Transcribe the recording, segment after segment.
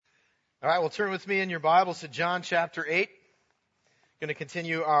All right, well, turn with me in your Bibles to John chapter 8. Going to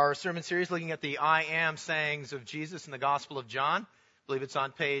continue our sermon series looking at the I am sayings of Jesus in the Gospel of John. I believe it's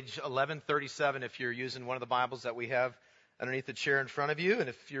on page 1137 if you're using one of the Bibles that we have underneath the chair in front of you. And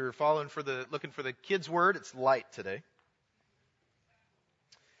if you're looking for the kids' word, it's light today.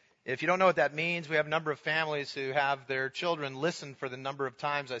 If you don't know what that means, we have a number of families who have their children listen for the number of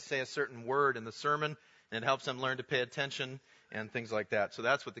times I say a certain word in the sermon, and it helps them learn to pay attention and things like that. So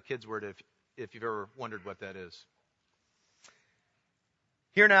that's what the kids' word, if you've ever wondered what that is.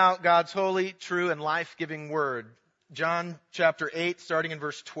 Hear now God's holy, true, and life-giving word. John chapter 8, starting in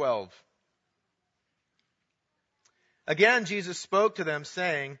verse 12. Again, Jesus spoke to them,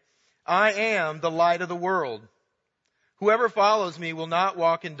 saying, I am the light of the world. Whoever follows me will not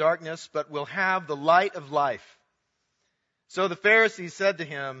walk in darkness, but will have the light of life. So the Pharisees said to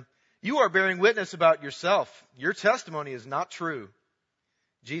him, You are bearing witness about yourself. Your testimony is not true.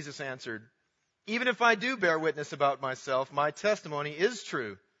 Jesus answered, Even if I do bear witness about myself, my testimony is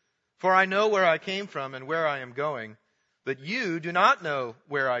true. For I know where I came from and where I am going. But you do not know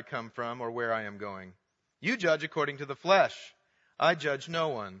where I come from or where I am going. You judge according to the flesh. I judge no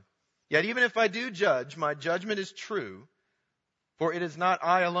one. Yet even if I do judge, my judgment is true. For it is not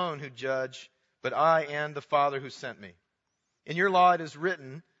I alone who judge, but I and the Father who sent me. In your law it is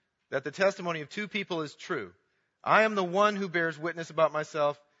written that the testimony of two people is true. I am the one who bears witness about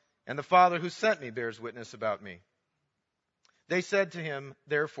myself, and the Father who sent me bears witness about me. They said to him,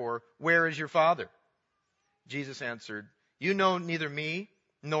 therefore, Where is your Father? Jesus answered, You know neither me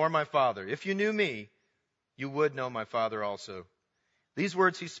nor my Father. If you knew me, you would know my Father also. These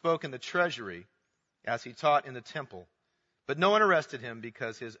words he spoke in the treasury as he taught in the temple. But no one arrested him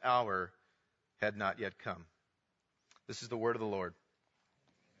because his hour had not yet come. This is the word of the Lord.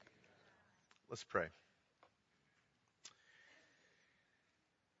 Let's pray.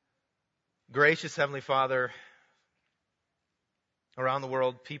 Gracious Heavenly Father, around the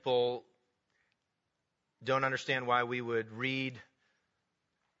world, people don't understand why we would read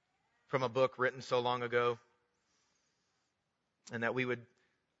from a book written so long ago, and that we would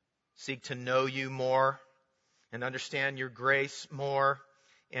seek to know you more and understand your grace more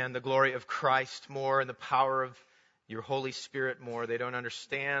and the glory of Christ more and the power of your Holy Spirit more. They don't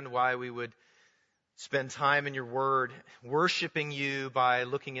understand why we would spend time in your word, worshiping you by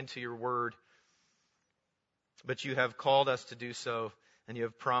looking into your word. But you have called us to do so, and you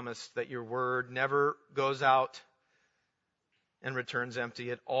have promised that your word never goes out and returns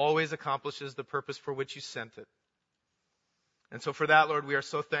empty. It always accomplishes the purpose for which you sent it. And so for that, Lord, we are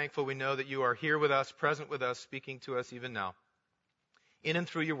so thankful. We know that you are here with us, present with us, speaking to us even now, in and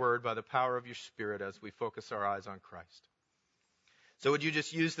through your word by the power of your Spirit as we focus our eyes on Christ. So would you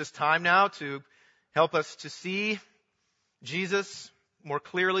just use this time now to help us to see Jesus more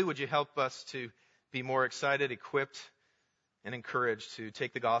clearly? Would you help us to be more excited, equipped, and encouraged to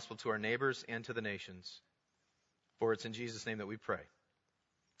take the gospel to our neighbors and to the nations? For it's in Jesus' name that we pray.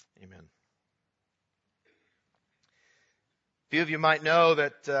 Amen. A few of you might know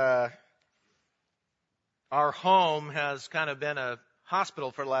that our home has kind of been a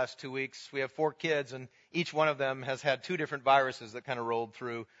hospital for the last 2 weeks. We have 4 kids, and each one of them has had 2 different viruses that kind of rolled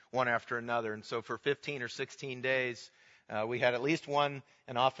through one after another. And so for 15 or 16 days, we had at least 1,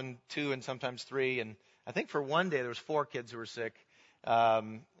 and often 2, and sometimes 3. And I think for one day there was 4 kids who were sick,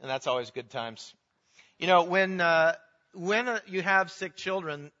 and that's always good times. You know, when you have sick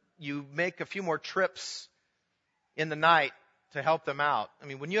children, you make a few more trips in the night to help them out. I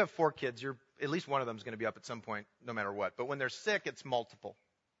mean, when you have 4 kids, at least one of them is going to be up at some point, no matter what. But when they're sick, it's multiple.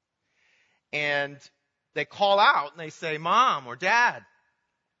 And they call out and they say, Mom or Dad.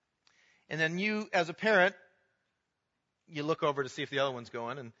 And then you, as a parent, you look over to see if the other one's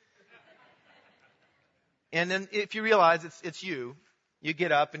going. And then if you realize it's you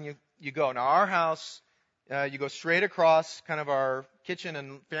get up and you go. Now, our house, you go straight across kind of our kitchen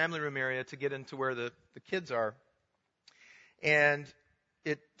and family room area to get into where the kids are. And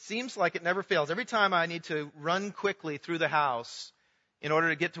it seems like it never fails. Every time I need to run quickly through the house in order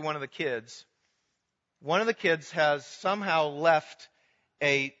to get to one of the kids has somehow left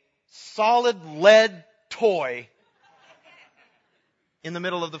a solid lead toy in the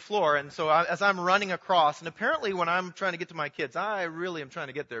middle of the floor. And so as I'm running across, and apparently when I'm trying to get to my kids, I really am trying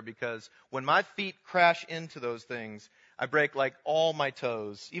to get there, because when my feet crash into those things, I break like all my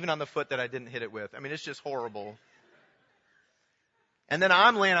toes, even on the foot that I didn't hit it with. I mean, it's just horrible. And then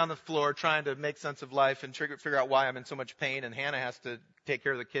I'm laying on the floor trying to make sense of life and figure out why I'm in so much pain, and Hannah has to take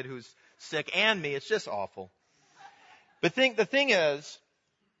care of the kid who's sick and me. It's just awful. But the thing is,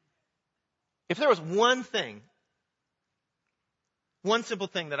 if there was one thing one simple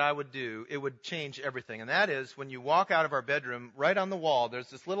thing that I would do, it would change everything. And that is, when you walk out of our bedroom, right on the wall, there's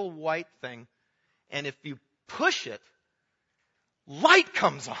this little white thing. And if you push it, light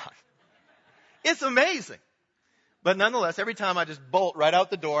comes on. It's amazing. But nonetheless, every time I just bolt right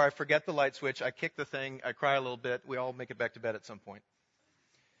out the door, I forget the light switch, I kick the thing, I cry a little bit. We all make it back to bed at some point.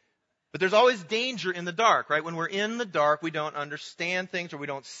 But there's always danger in the dark, right? When we're in the dark, we don't understand things or we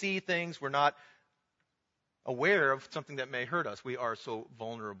don't see things. We're not aware of something that may hurt us. We are so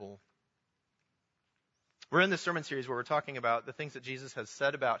vulnerable. We're in this sermon series where we're talking about the things that Jesus has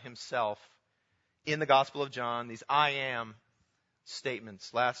said about himself in the Gospel of John, these I am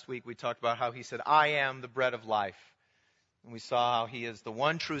statements. Last week we talked about how he said, I am the bread of life. And we saw how he is the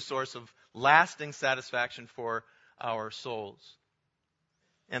one true source of lasting satisfaction for our souls.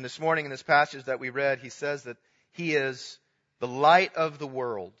 And this morning in this passage that we read, he says that he is the light of the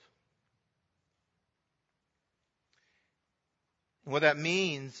world. And what that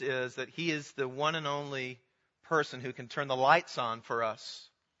means is that he is the one and only person who can turn the lights on for us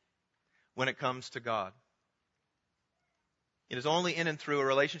when it comes to God. It is only in and through a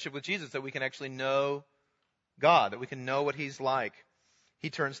relationship with Jesus that we can actually know God, that we can know what he's like. He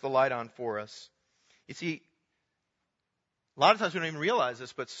turns the light on for us. You see, a lot of times we don't even realize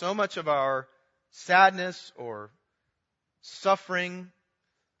this, but so much of our sadness or suffering,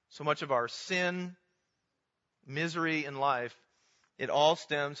 so much of our sin, misery in life, it all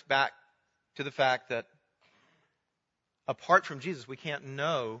stems back to the fact that apart from Jesus, we can't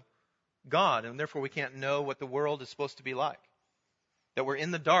know God, and therefore we can't know what the world is supposed to be like. That we're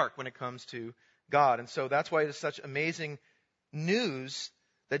in the dark when it comes to God. And so that's why it is such amazing news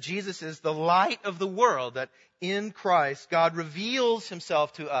that Jesus is the light of the world, that in Christ, God reveals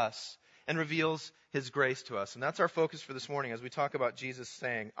himself to us and reveals his grace to us. And that's our focus for this morning as we talk about Jesus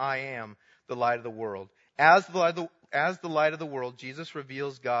saying, I am the light of the world. As the light of the world, Jesus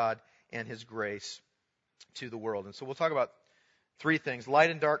reveals God and his grace to the world. And so we'll talk about three things: light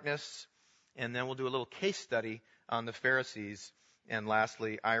and darkness, and then we'll do a little case study on the Pharisees, and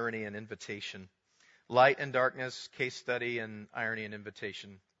lastly, irony and invitation. Light and darkness, case study, and irony and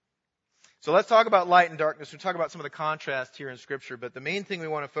invitation. So let's talk about light and darkness. We'll talk about some of the contrast here in Scripture, but the main thing we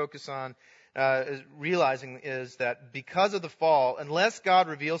want to focus on is realizing is that because of the fall, unless God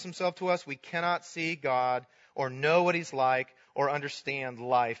reveals himself to us, we cannot see God or know what he's like or understand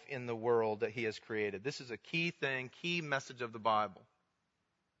life in the world that he has created. This is a key thing, key message of the Bible.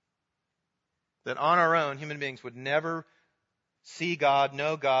 That on our own, human beings would never see God,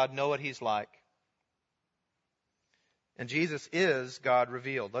 know what he's like. And Jesus is God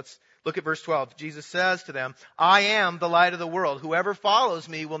revealed. Let's look at verse 12. Jesus says to them, I am the light of the world. Whoever follows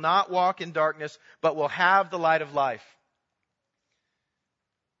me will not walk in darkness, but will have the light of life.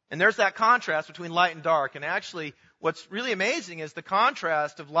 And there's that contrast between light and dark. And actually, what's really amazing is the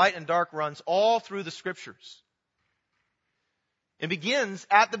contrast of light and dark runs all through the Scriptures. It begins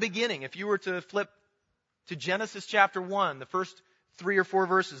at the beginning. If you were to flip to Genesis chapter 1, the first 3 or 4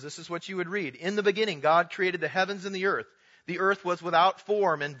 verses, this is what you would read. In the beginning, God created the heavens and the earth. The earth was without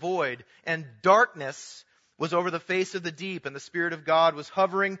form and void, and darkness was over the face of the deep, and the Spirit of God was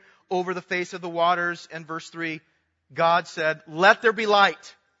hovering over the face of the waters. And verse 3, God said, let there be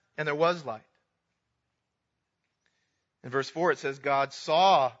light, and there was light. In verse 4, it says, God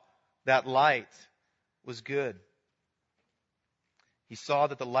saw that light was good. He saw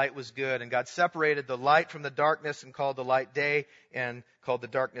that the light was good, and God separated the light from the darkness and called the light day and called the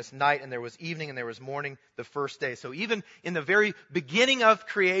darkness night, and there was evening and there was morning the first day. So even in the very beginning of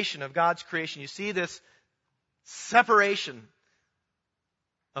creation, of God's creation, you see this separation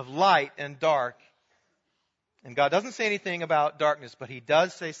of light and dark. And God doesn't say anything about darkness, but he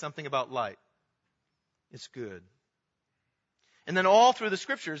does say something about light. It's good. And then all through the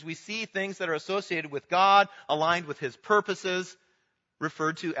Scriptures, we see things that are associated with God, aligned with his purposes,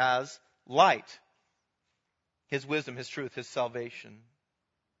 referred to as light. His wisdom, his truth, his salvation,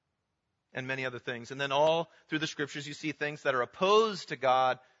 and many other things. And then all through the Scriptures you see things that are opposed to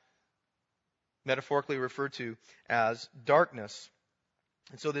God, metaphorically referred to as darkness.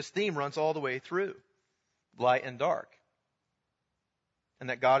 And so this theme runs all the way through, light and dark.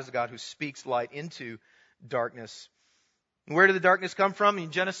 And that God is a God who speaks light into darkness. And where did the darkness come from? In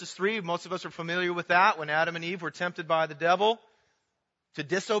Genesis 3, most of us are familiar with that, when Adam and Eve were tempted by the devil to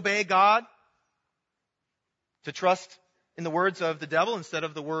disobey God, to trust in the words of the devil instead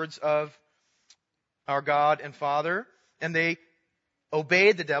of the words of our God and Father. And they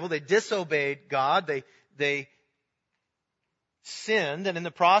obeyed the devil. They disobeyed God. They sinned. And in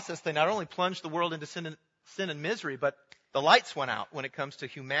the process, they not only plunged the world into sin and misery, but the lights went out when it comes to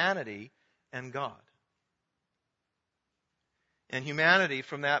humanity and God. And humanity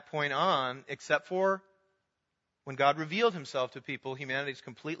from that point on, except for when God revealed himself to people, humanity is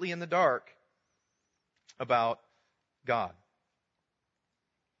completely in the dark about God.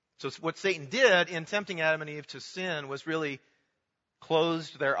 So what Satan did in tempting Adam and Eve to sin was really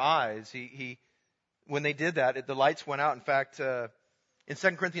closed their eyes. When they did that, the lights went out. In fact, in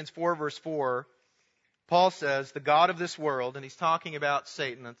 2 Corinthians 4, verse 4, Paul says, the God of this world, and he's talking about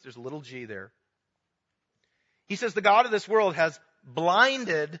Satan, there's a little g there. He says, the God of this world has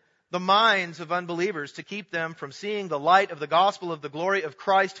blinded the minds of unbelievers to keep them from seeing the light of the gospel of the glory of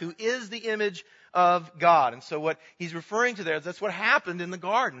Christ, who is the image of God. And so what he's referring to there is that's what happened in the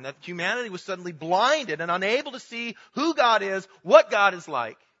garden, that humanity was suddenly blinded and unable to see who God is, what God is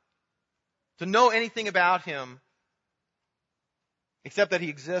like, to know anything about him, except that he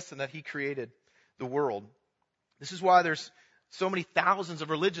exists and that he created the world. This is why there's so many thousands of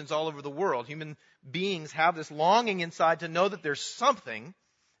religions all over the world. Human beings have this longing inside to know that there's something.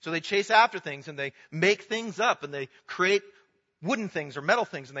 So they chase after things and they make things up and they create wooden things or metal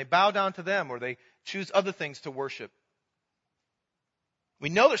things and they bow down to them, or they choose other things to worship. We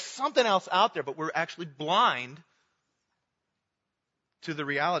know there's something else out there, but we're actually blind to the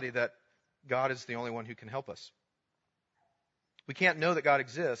reality that God is the only one who can help us. We can't know that God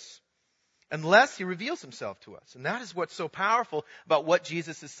exists unless he reveals himself to us. And that is what's so powerful about what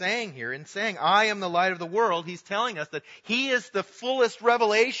Jesus is saying here. In saying, I am the light of the world, he's telling us that he is the fullest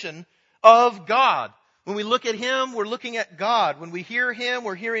revelation of God. When we look at him, we're looking at God. When we hear him,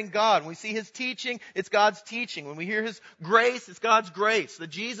 we're hearing God. When we see his teaching, it's God's teaching. When we hear his grace, it's God's grace. That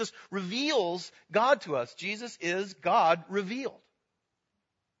Jesus reveals God to us. Jesus is God revealed.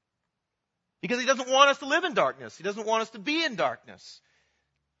 Because he doesn't want us to live in darkness. He doesn't want us to be in darkness.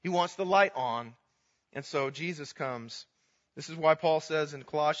 He wants the light on. And so Jesus comes. This is why Paul says in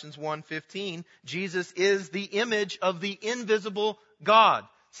Colossians 1:15, Jesus is the image of the invisible God.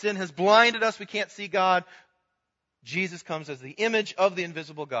 Sin has blinded us. We can't see God. Jesus comes as the image of the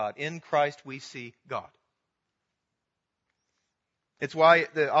invisible God. In Christ we see God. It's why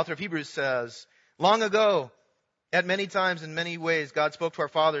the author of Hebrews says, long ago, at many times in many ways, God spoke to our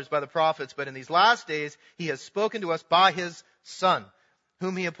fathers by the prophets, but in these last days, he has spoken to us by his Son,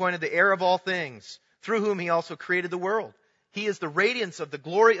 whom he appointed the heir of all things, through whom he also created the world. He is the radiance of the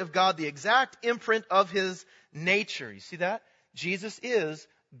glory of God, the exact imprint of his nature. You see that? Jesus is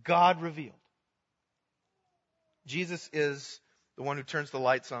God revealed. Jesus is the one who turns the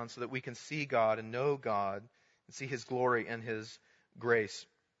lights on so that we can see God and know God and see his glory and his grace.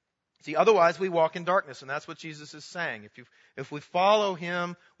 See, otherwise we walk in darkness, and that's what Jesus is saying. If we follow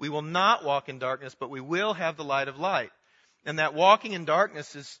him, we will not walk in darkness, but we will have the light of light. And that walking in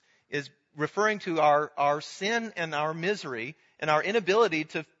darkness is referring to our sin and our misery and our inability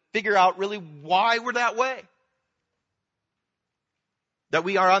to figure out really why we're that way. That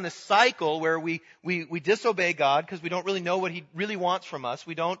we are on this cycle where we disobey God because we don't really know what he really wants from us.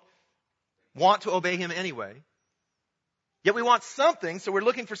 We don't want to obey him anyway. Yet we want something, so we're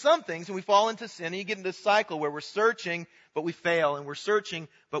looking for some things, and we fall into sin, and you get into this cycle where we're searching, but we fail, and we're searching,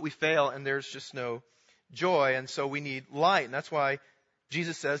 but we fail, and there's just no joy, and so we need light. And that's why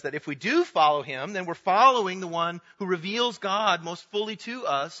Jesus says that if we do follow him, then we're following the one who reveals God most fully to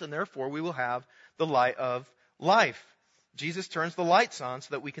us, and therefore we will have the light of life. Jesus turns the lights on so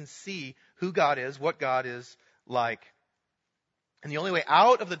that we can see who God is, what God is like. And the only way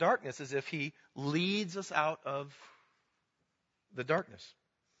out of the darkness is if he leads us out of the darkness.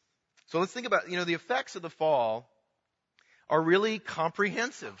 So let's think about, the effects of the fall are really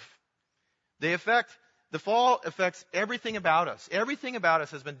comprehensive. The fall affects everything about us. Everything about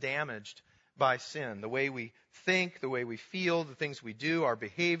us has been damaged by sin. The way we think, the way we feel, the things we do, our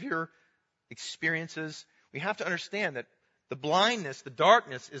behavior, experiences. We have to understand that the blindness, the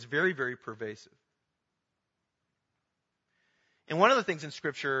darkness is very, very pervasive. And one of the things in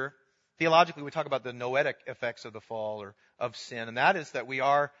Scripture, theologically, we talk about the noetic effects of the fall or of sin, and that is that we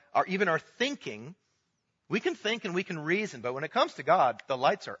even our thinking, we can think and we can reason, but when it comes to God, the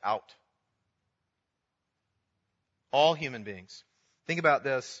lights are out. All human beings. Think about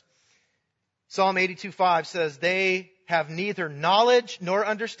this. Psalm 82:5 says, they have neither knowledge nor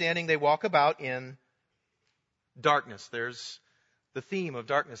understanding. They walk about in darkness. There's the theme of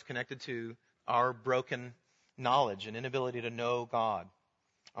darkness connected to our broken knowledge and inability to know God,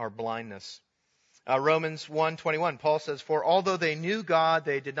 our blindness. Romans 1:21, Paul says, for although they knew God,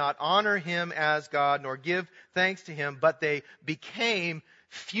 they did not honor him as God nor give thanks to him, but they became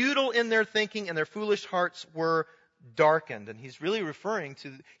futile in their thinking and their foolish hearts were darkened. And he's really referring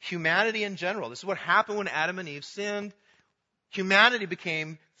to humanity in general. This is what happened when Adam and Eve sinned. Humanity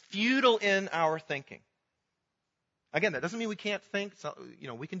became futile in our thinking. Again, that doesn't mean we can't think. So,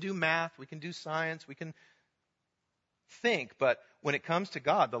 we can do math, we can do science, we can think, but when it comes to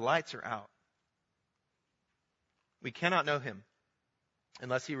God, the lights are out. We cannot know him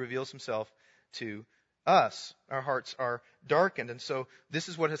unless he reveals himself to us. Our hearts are darkened. And so this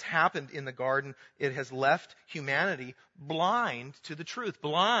is what has happened in the garden. It has left humanity blind to the truth,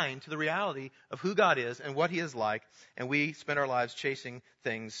 blind to the reality of who God is and what he is like. And we spend our lives chasing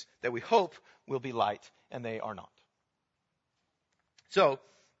things that we hope will be light, and they are not. So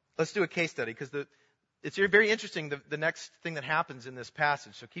let's do a case study, because it's very interesting, the next thing that happens in this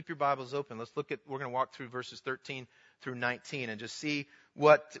passage. So keep your Bibles open. We're going to walk through verses 13 through 19 and just see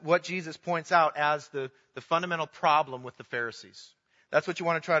what Jesus points out as the fundamental problem with the Pharisees. That's what you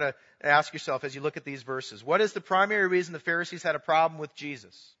want to try to ask yourself as you look at these verses. What is the primary reason the Pharisees had a problem with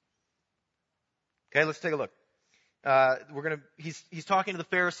Jesus? Okay, let's take a look. He's talking to the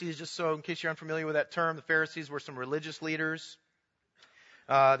Pharisees, just so in case you're unfamiliar with that term. The Pharisees were some religious leaders.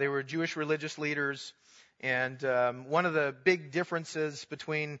 They were Jewish religious leaders. And one of the big differences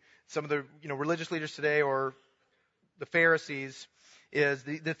between some of the religious leaders today or the Pharisees is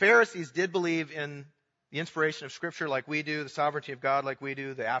the Pharisees did believe in the inspiration of Scripture like we do, the sovereignty of God like we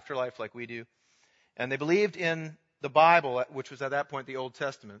do, the afterlife like we do. And they believed in the Bible, which was at that point the Old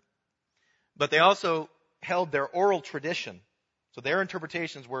Testament. But they also held their oral tradition. So their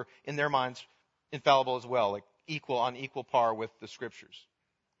interpretations were, in their minds, infallible as well, like on equal par with the Scriptures.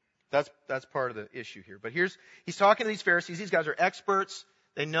 That's part of the issue here. But he's talking to these Pharisees. These guys are experts.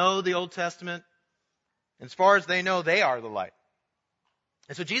 They know the Old Testament. And as far as they know, they are the light.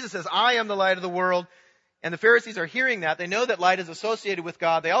 And so Jesus says, I am the light of the world. And the Pharisees are hearing that. They know that light is associated with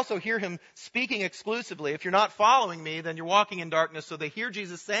God. They also hear him speaking exclusively. If you're not following me, then you're walking in darkness. So they hear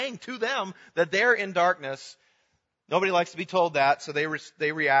Jesus saying to them that they're in darkness. Nobody likes to be told that, so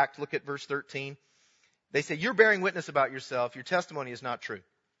they react. Look at verse 13. They say, you're bearing witness about yourself. Your testimony is not true.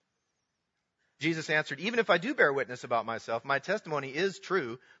 Jesus answered, even if I do bear witness about myself, my testimony is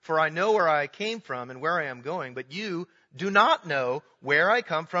true, for I know where I came from and where I am going, but you do not know where I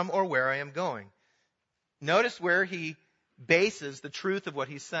come from or where I am going. Notice where he bases the truth of what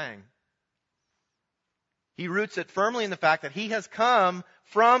he's saying. He roots it firmly in the fact that he has come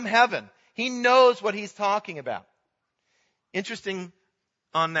from heaven. He knows what he's talking about. Interesting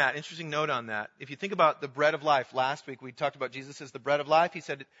note on that. If you think about the bread of life, last week we talked about Jesus as the bread of life. He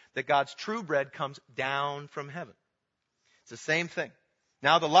said that God's true bread comes down from heaven. It's the same thing.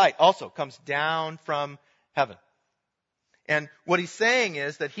 Now the light also comes down from heaven. And what he's saying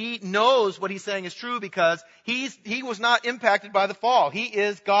is that he knows what he's saying is true because he was not impacted by the fall. He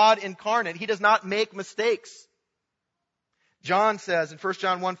is God incarnate. He does not make mistakes. John says in 1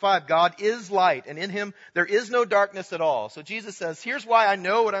 John 1:5, God is light, and in him there is no darkness at all. So Jesus says, here's why I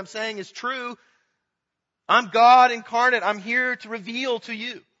know what I'm saying is true. I'm God incarnate. I'm here to reveal to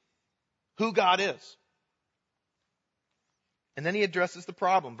you who God is. And then he addresses the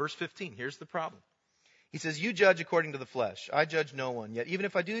problem. Verse 15, here's the problem. He says, you judge according to the flesh. I judge no one. Yet even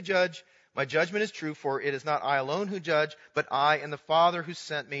if I do judge, my judgment is true, for it is not I alone who judge, but I and the Father who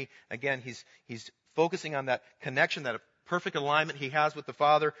sent me. Again, he's focusing on that connection, that perfect alignment he has with the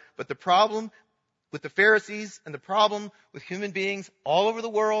Father. But the problem with the Pharisees and the problem with human beings all over the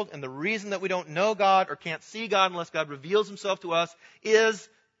world, and the reason that we don't know God or can't see God unless God reveals himself to us, is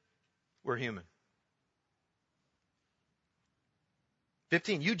we're human.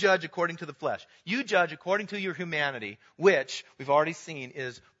 15, you judge according to the flesh. You judge according to your humanity, which we've already seen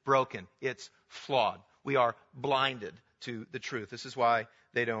is broken. It's flawed. We are blinded to the truth. This is why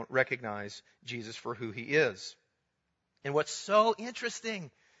they don't recognize Jesus for who he is. And what's so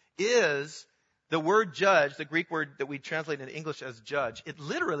interesting is the word judge, the Greek word that we translate in English as judge, it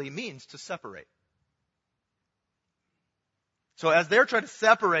literally means to separate. So as they're trying to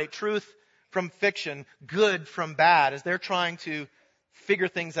separate truth from fiction, good from bad, as they're trying to figure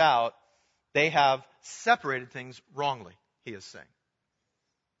things out, they have separated things wrongly, he is saying.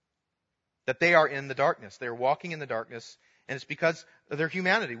 That they are in the darkness. They are walking in the darkness, and it's because of their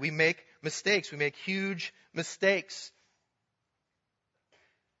humanity. We make mistakes. We make huge mistakes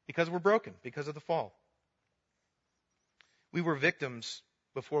because we're broken, because of the fall. We were victims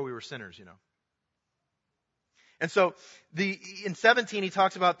before we were sinners, you know. And so in 17, he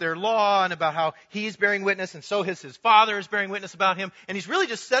talks about their law and about how he's bearing witness, and so his father is bearing witness about him. And he's really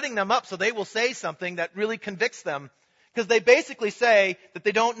just setting them up so they will say something that really convicts them. Because they basically say that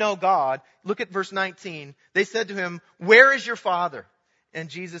they don't know God. Look at verse 19. They said to him, where is your Father? And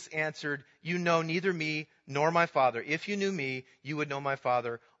Jesus answered, you know neither me nor my Father. If you knew me, you would know my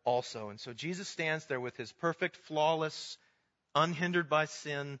Father also. And so Jesus stands there with his perfect, flawless, unhindered by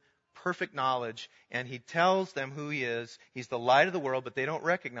sin, perfect knowledge, and he tells them who he is. He's the light of the world, but they don't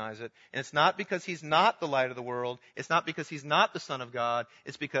recognize it. And it's not because he's not the light of the world. It's not because he's not the Son of God.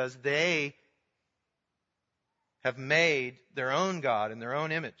 It's because they have made their own God in their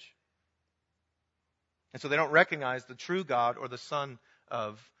own image. And so they don't recognize the true God or the Son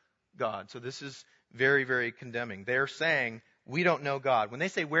of God. So this is very, very condemning. They're saying, we don't know God. When they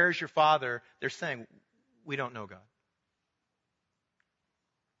say, where is your Father? They're saying, we don't know God.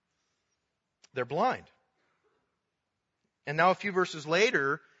 They're blind. And now a few verses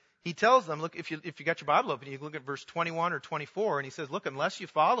later, he tells them, look, if you got your Bible open, you look at verse 21 or 24, and he says, look, unless you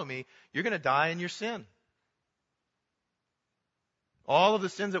follow me, you're going to die in your sin. All of the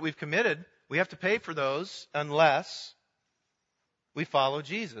sins that we've committed, we have to pay for those unless we follow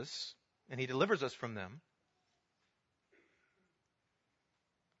Jesus, and he delivers us from them.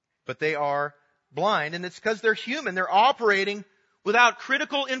 But they are blind, and it's because they're human. They're operating without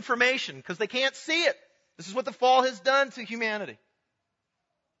critical information because they can't see it. This is what the fall has done to humanity.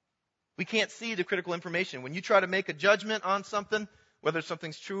 We can't see the critical information. When you try to make a judgment on something, whether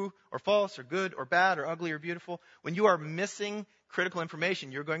something's true or false or good or bad or ugly or beautiful, when you are missing critical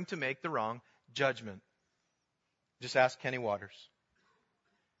information, you're going to make the wrong judgment. Just ask Kenny Waters.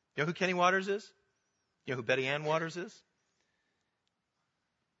 You know who Kenny Waters is? You know who Betty Ann Waters is?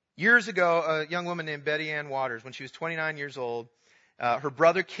 Years ago, a young woman named Betty Ann Waters, when she was 29 years old, her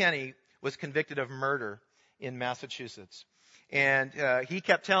brother Kenny was convicted of murder in Massachusetts. And he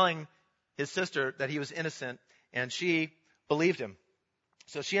kept telling his sister that he was innocent, and she believed him.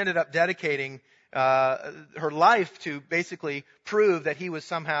 So she ended up dedicating her life to basically prove that he was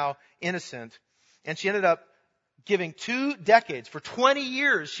somehow innocent. And she ended up giving 2 decades. For 20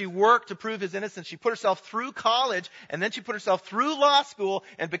 years, she worked to prove his innocence. She put herself through college, and then she put herself through law school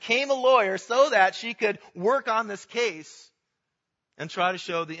and became a lawyer so that she could work on this case and try to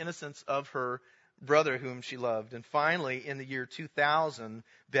show the innocence of her brother whom she loved. And finally, in the year 2000,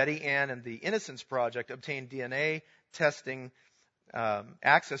 Betty Ann and the Innocence Project obtained DNA testing,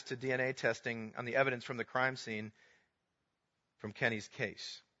 access to DNA testing on the evidence from the crime scene from Kenny's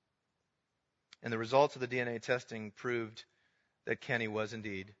case. And the results of the DNA testing proved that Kenny was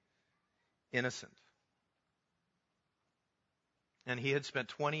indeed innocent. And he had spent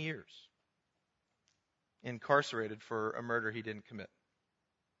 20 years incarcerated for a murder he didn't commit.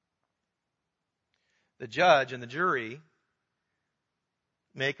 The judge and the jury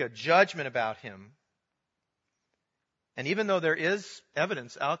make a judgment about him. And even though there is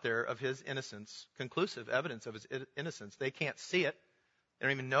evidence out there of his innocence, conclusive evidence of his innocence, they can't see it. They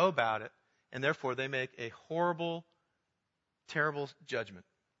don't even know about it. And therefore, they make a horrible, terrible judgment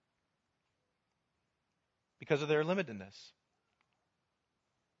because of their limitedness.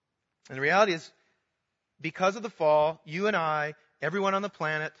 And the reality is, because of the fall, you and I, everyone on the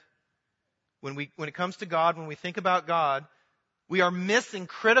planet, when it comes to God, when we think about God, we are missing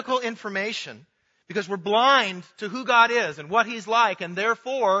critical information because we're blind to who God is and what He's like, and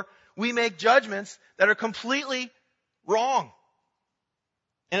therefore, we make judgments that are completely wrong.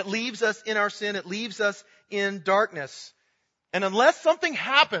 And it leaves us in our sin. It leaves us in darkness. And unless something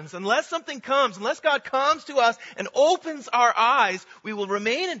happens, unless something comes, unless God comes to us and opens our eyes, we will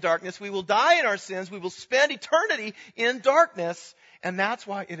remain in darkness. We will die in our sins. We will spend eternity in darkness. And that's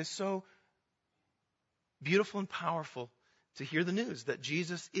why it is so beautiful and powerful to hear the news that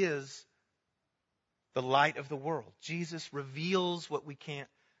Jesus is the light of the world. Jesus reveals what we can't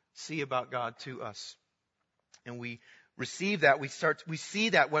see about God to us. And we receive that. We see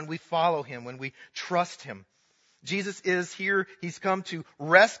that when we follow Him, when we trust Him. Jesus is here. He's come to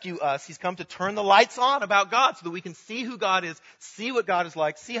rescue us. He's come to turn the lights on about God so that we can see who God is, see what God is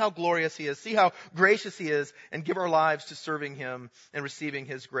like, see how glorious He is, see how gracious He is, and give our lives to serving Him and receiving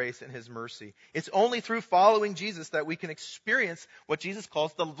His grace and His mercy. It's only through following Jesus that we can experience what Jesus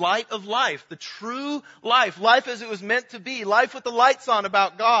calls the light of life, the true life, life as it was meant to be, life with the lights on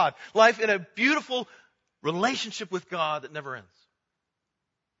about God, life in a beautiful relationship with God that never ends.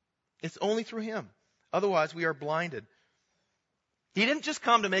 It's only through Him. Otherwise, we are blinded. He didn't just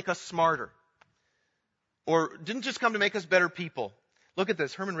come to make us smarter, or didn't just come to make us better people. Look at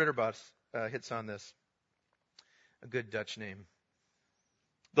this. Herman Ritterbuss hits on this. A good Dutch name.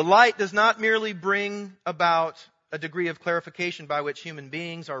 The light does not merely bring about a degree of clarification by which human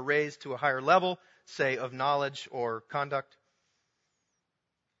beings are raised to a higher level, say, of knowledge or conduct,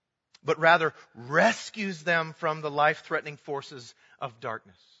 but rather rescues them from the life-threatening forces of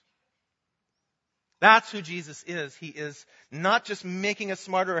darkness. That's who Jesus is. He is not just making us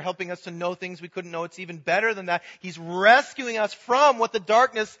smarter or helping us to know things we couldn't know. It's even better than that. He's rescuing us from what the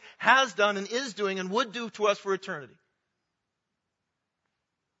darkness has done and is doing and would do to us for eternity.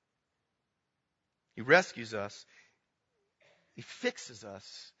 He rescues us. He fixes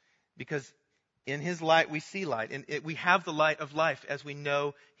us because in His light we see light. And we have the light of life as we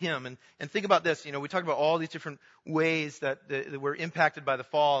know Him. And think about this. We talk about all these different ways that we're impacted by the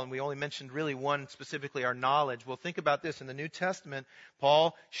fall, and we only mentioned really one specifically, our knowledge. Well, think about this. In the New Testament,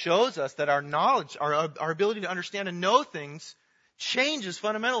 Paul shows us that our knowledge, our ability to understand and know things changes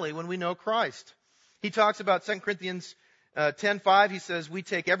fundamentally when we know Christ. He talks about 2 Corinthians 10:5, he says, we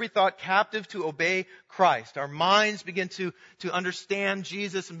take every thought captive to obey Christ. Our minds begin to understand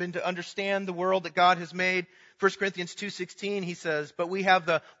Jesus and begin to understand the world that God has made. 1 Corinthians 2:16, he says, but we have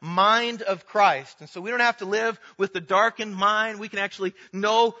the mind of Christ. And so we don't have to live with the darkened mind. We can actually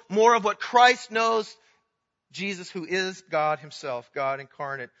know more of what Christ knows. Jesus, who is God Himself, God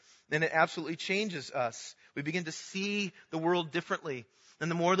incarnate. And it absolutely changes us. We begin to see the world differently. And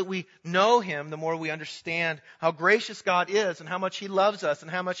the more that we know Him, the more we understand how gracious God is and how much He loves us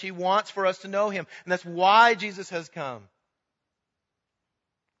and how much He wants for us to know Him. And that's why Jesus has come.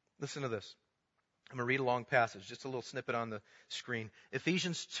 Listen to this. I'm going to read a long passage, just a little snippet on the screen.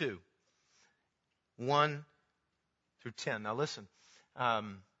 Ephesians 2, 1 through 10. Now listen.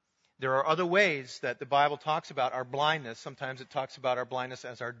 There are other ways that the Bible talks about our blindness. Sometimes it talks about our blindness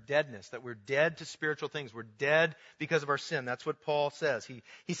as our deadness, that we're dead to spiritual things. We're dead because of our sin. That's what Paul says.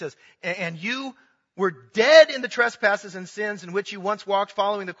 He says, and you were dead in the trespasses and sins in which you once walked,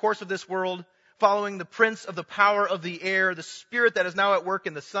 following the course of this world, following the prince of the power of the air, the spirit that is now at work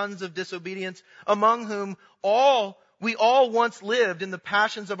in the sons of disobedience, among whom we all once lived in the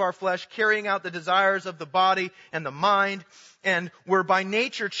passions of our flesh, carrying out the desires of the body and the mind, and were by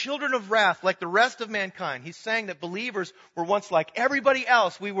nature children of wrath like the rest of mankind. He's saying that believers were once like everybody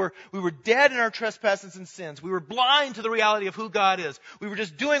else. We were dead in our trespasses and sins. We were blind to the reality of who God is. We were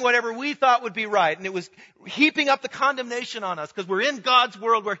just doing whatever we thought would be right, and it was heaping up the condemnation on us because we're in God's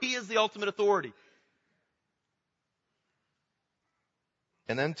world where He is the ultimate authority.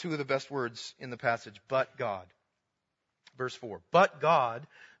 And then two of the best words in the passage, but God. Verse 4, but God,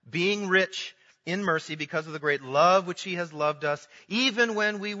 being rich in mercy because of the great love which He has loved us, even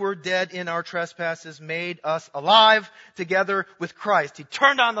when we were dead in our trespasses, made us alive together with Christ. He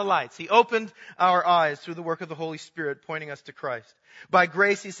turned on the lights. He opened our eyes through the work of the Holy Spirit, pointing us to Christ. By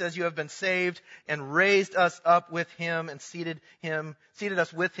grace, He says, you have been saved and raised us up with Him and seated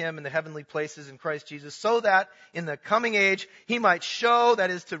us with Him in the heavenly places in Christ Jesus, so that in the coming age He might show,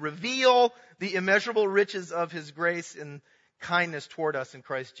 that is to reveal, the immeasurable riches of His grace and kindness toward us in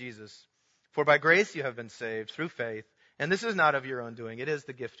Christ Jesus. For by grace you have been saved through faith, and this is not of your own doing. It is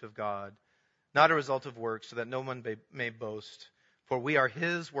the gift of God, not a result of works, so that no one may boast. For we are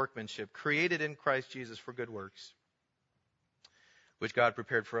His workmanship, created in Christ Jesus for good works, which God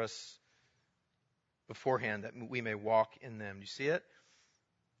prepared for us beforehand, that we may walk in them. You see it?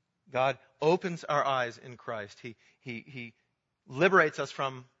 God opens our eyes in Christ. He liberates us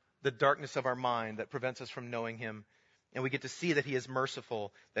from the darkness of our mind that prevents us from knowing Him. And we get to see that He is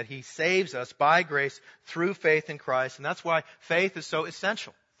merciful, that He saves us by grace through faith in Christ. And that's why faith is so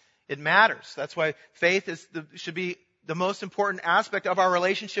essential. It matters. That's why faith should be the most important aspect of our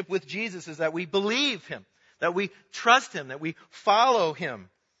relationship with Jesus, is that we believe Him, that we trust Him, that we follow Him.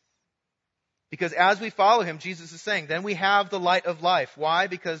 Because as we follow Him, Jesus is saying, then we have the light of life. Why?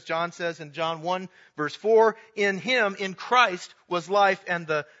 Because John says in John 1 verse 4, in Him, in Christ, was life, and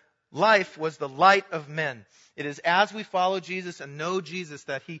the life was the light of men. It is as we follow Jesus and know Jesus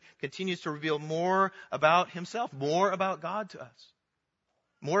that He continues to reveal more about Himself, more about God to us,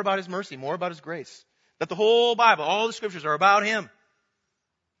 more about His mercy, more about His grace. That the whole Bible, all the Scriptures are about Him.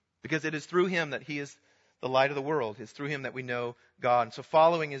 Because it is through Him that He is the light of the world. It's through Him that we know God. And so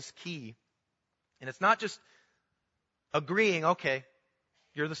following is key. And it's not just agreeing, okay,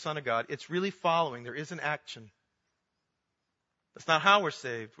 you're the Son of God. It's really following. There is an action. That's not how we're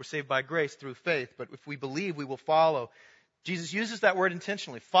saved. We're saved by grace through faith. But if we believe, we will follow. Jesus uses that word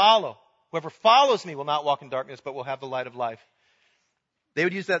intentionally. Follow. Whoever follows me will not walk in darkness, but will have the light of life. They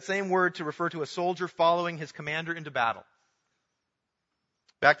would use that same word to refer to a soldier following his commander into battle.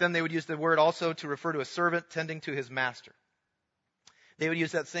 Back then, they would use the word also to refer to a servant tending to his master. They would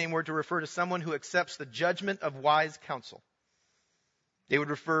use that same word to refer to someone who accepts the judgment of wise counsel. They would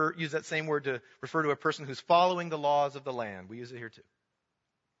use that same word to refer to a person who's following the laws of the land. We use it here too.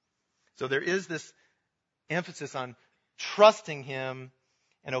 So there is this emphasis on trusting Him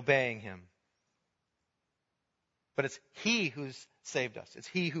and obeying Him. But it's He who's saved us. It's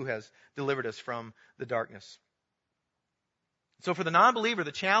He who has delivered us from the darkness. So for the non-believer,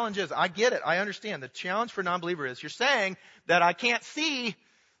 the challenge is, I get it, I understand. The challenge for a non-believer is, you're saying that I can't see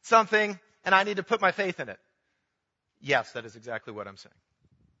something and I need to put my faith in it. Yes, that is exactly what I'm saying.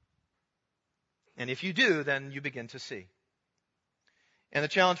 And if you do, then you begin to see. And the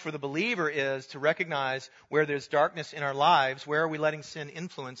challenge for the believer is to recognize where there's darkness in our lives, where are we letting sin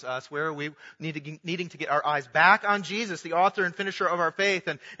influence us, where are we needing to get our eyes back on Jesus, the author and finisher of our faith,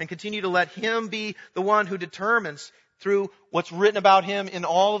 and continue to let Him be the one who determines through what's written about Him in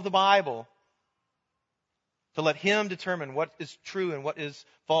all of the Bible, to let Him determine what is true and what is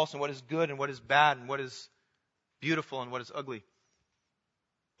false and what is good and what is bad and what is beautiful and what is ugly.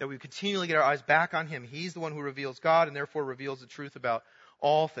 That we continually get our eyes back on Him. He's the one who reveals God and therefore reveals the truth about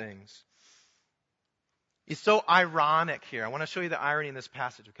all things. It's so ironic here. I want to show you the irony in this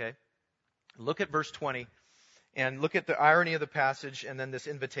passage, okay? Look at verse 20 and look at the irony of the passage and then this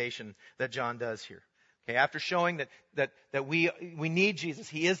invitation that John does here. Okay, after showing that we need Jesus,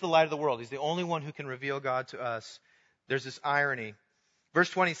 He is the light of the world. He's the only one who can reveal God to us. There's this irony. Verse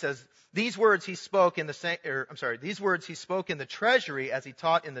 20 says, these words he spoke in the treasury as he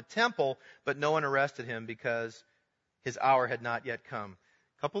taught in the temple, but no one arrested him because his hour had not yet come.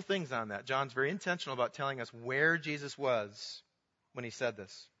 A couple things on that. John's very intentional about telling us where Jesus was when he said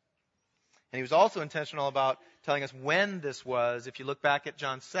this. And he was also intentional about telling us when this was. If you look back at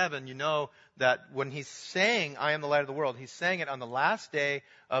John 7, you know that when he's saying, I am the light of the world, he's saying it on the last day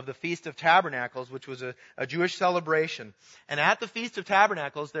of the Feast of Tabernacles, which was a Jewish celebration. And at the Feast of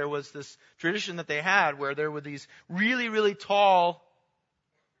Tabernacles, there was this tradition that they had where there were these really, really tall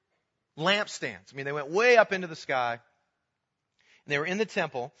lampstands. I mean, they went way up into the sky. And they were in the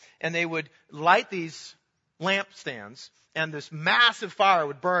temple, and they would light these lampstands, and this massive fire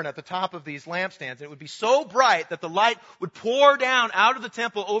would burn at the top of these lampstands. And it would be so bright that the light would pour down out of the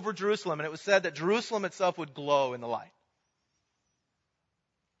temple over Jerusalem. And it was said that Jerusalem itself would glow in the light.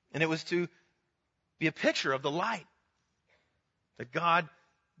 And it was to be a picture of the light that God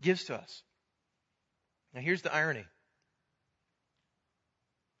gives to us. Now here's the irony.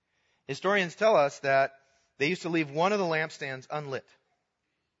 Historians tell us that they used to leave one of the lampstands unlit.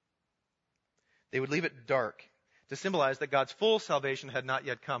 They would leave it dark to symbolize that God's full salvation had not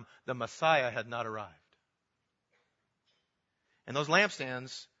yet come. The Messiah had not arrived. And those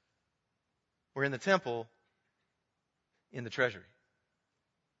lampstands were in the temple, in the treasury.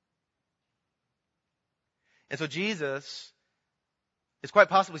 And so Jesus is quite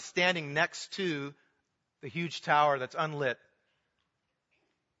possibly standing next to the huge tower that's unlit,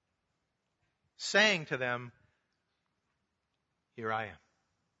 saying to them, here I am.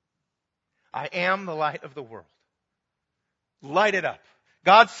 I am the light of the world. Light it up.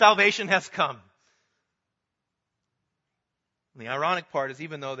 God's salvation has come. And the ironic part is,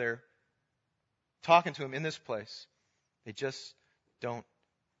 even though they're talking to him in this place, they just don't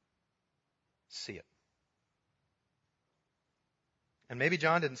see it. And maybe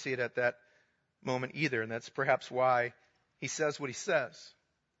John didn't see it at that moment either, and that's perhaps why he says what he says.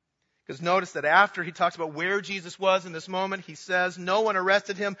 Because notice that after he talks about where Jesus was in this moment, he says no one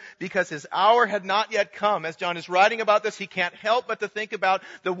arrested him because his hour had not yet come. As John is writing about this, he can't help but to think about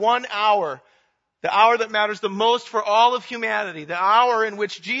the 1 hour, the hour that matters the most for all of humanity, the hour in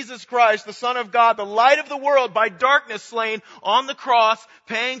which Jesus Christ, the Son of God, the light of the world, by darkness slain on the cross,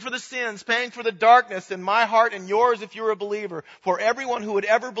 paying for the sins, paying for the darkness in my heart and yours if you're a believer, for everyone who would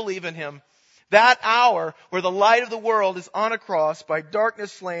ever believe in him. That hour where the light of the world is on a cross by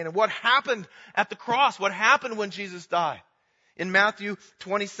darkness slain. And what happened at the cross? What happened when Jesus died? In Matthew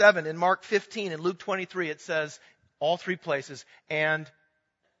 27, in Mark 15, in Luke 23, it says, all three places, and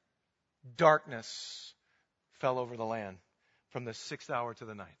darkness fell over the land from the 6th hour to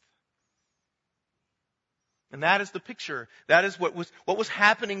the 9th. And that is the picture. That is what was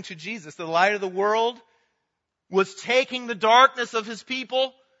happening to Jesus. The light of the world was taking the darkness of his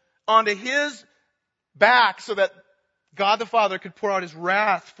people onto his back so that God the Father could pour out his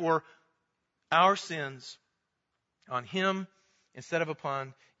wrath for our sins on him instead of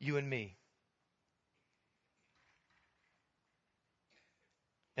upon you and me.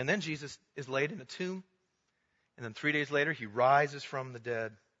 And then Jesus is laid in a tomb, and then 3 days later he rises from the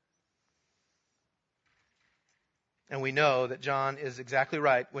dead. And we know that John is exactly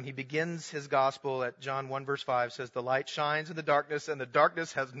right when he begins his gospel at John 1 verse 5, says, the light shines in the darkness and the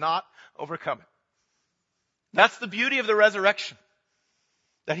darkness has not overcome it. That's the beauty of the resurrection.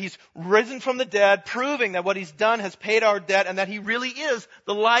 That he's risen from the dead, proving that what he's done has paid our debt and that he really is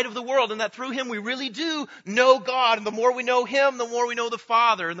the light of the world and that through him we really do know God. And the more we know him, the more we know the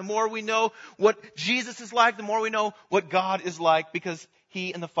Father. And the more we know what Jesus is like, the more we know what God is like, because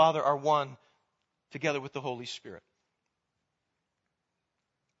he and the Father are one together with the Holy Spirit.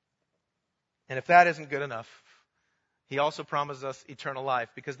 And if that isn't good enough, he also promises us eternal life,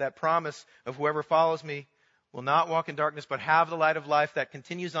 because that promise of whoever follows me will not walk in darkness, but have the light of life that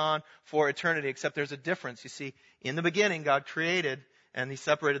continues on for eternity. Except there's a difference. You see, in the beginning, God created and He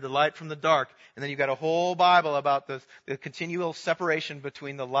separated the light from the dark. And then you've got a whole Bible about the continual separation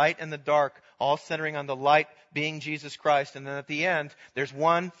between the light and the dark, all centering on the light being Jesus Christ. And then at the end, there's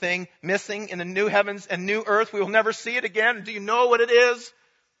one thing missing in the new heavens and new earth. We will never see it again. Do you know what it is?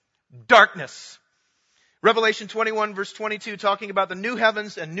 Darkness. Revelation 21 verse 22 talking about the new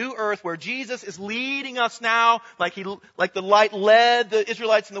heavens and new earth where Jesus is leading us now like the light led the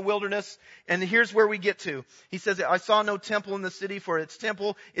Israelites in the wilderness. And here's where we get to. He says, I saw no temple in the city, for its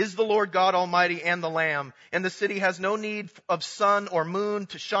temple is the Lord God Almighty and the Lamb. And the city has no need of sun or moon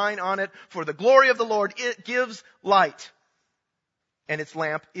to shine on it, for the glory of the Lord, it gives light. And its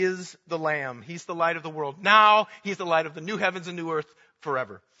lamp is the Lamb. He's the light of the world now. He's the light of the new heavens and new earth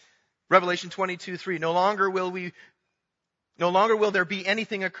forever. Revelation 22:3, no longer will there be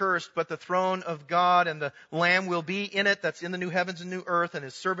anything accursed, but the throne of God and the Lamb will be in it. That's in the new heavens and new earth, and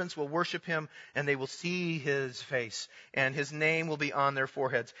His servants will worship Him, and they will see His face, and His name will be on their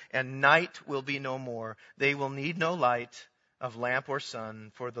foreheads, and night will be no more. They will need no light of lamp or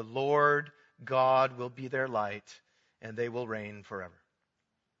sun, for the Lord God will be their light, and they will reign forever.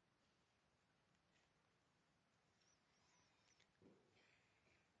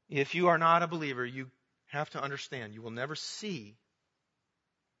 If you are not a believer, you have to understand you will never see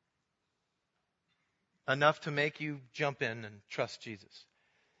enough to make you jump in and trust Jesus.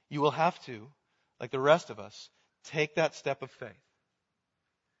 You will have to, like the rest of us, take that step of faith.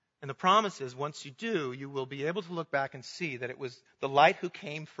 And the promise is, once you do, you will be able to look back and see that it was the light who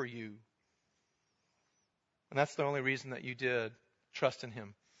came for you. And that's the only reason that you did trust in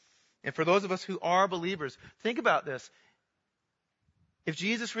Him. And for those of us who are believers, think about this. If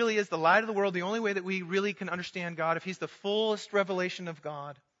Jesus really is the light of the world, the only way that we really can understand God, if He's the fullest revelation of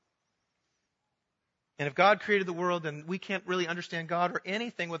God, and if God created the world, then we can't really understand God or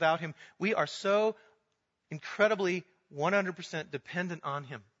anything without Him. We are so incredibly 100% dependent on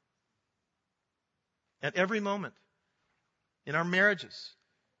Him. At every moment. In our marriages,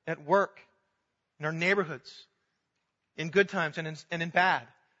 at work, in our neighborhoods, in good times and in bad.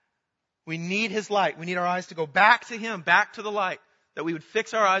 We need His light. We need our eyes to go back to Him, back to the light. That we would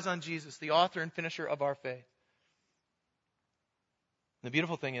fix our eyes on Jesus, the author and finisher of our faith. And the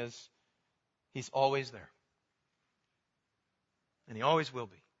beautiful thing is, He's always there. And He always will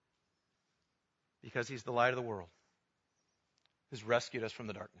be. Because He's the light of the world. Who's rescued us from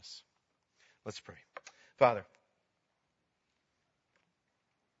the darkness. Let's pray. Father,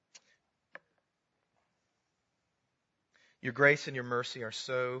 Your grace and Your mercy are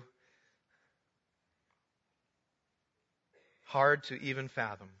so hard to even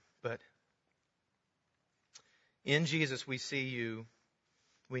fathom, but in Jesus we see You,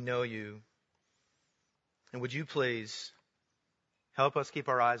 we know You, and would You please help us keep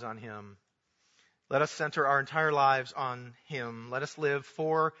our eyes on Him. Let us center our entire lives on Him. Let us live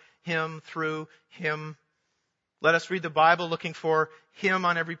for Him, through Him. Let us read the Bible looking for Him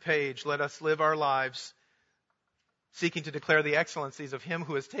on every page. Let us live our lives seeking to declare the excellencies of Him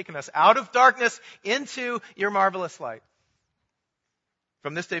who has taken us out of darkness into Your marvelous light.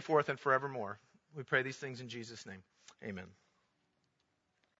 From this day forth and forevermore. We pray these things in Jesus' name. Amen.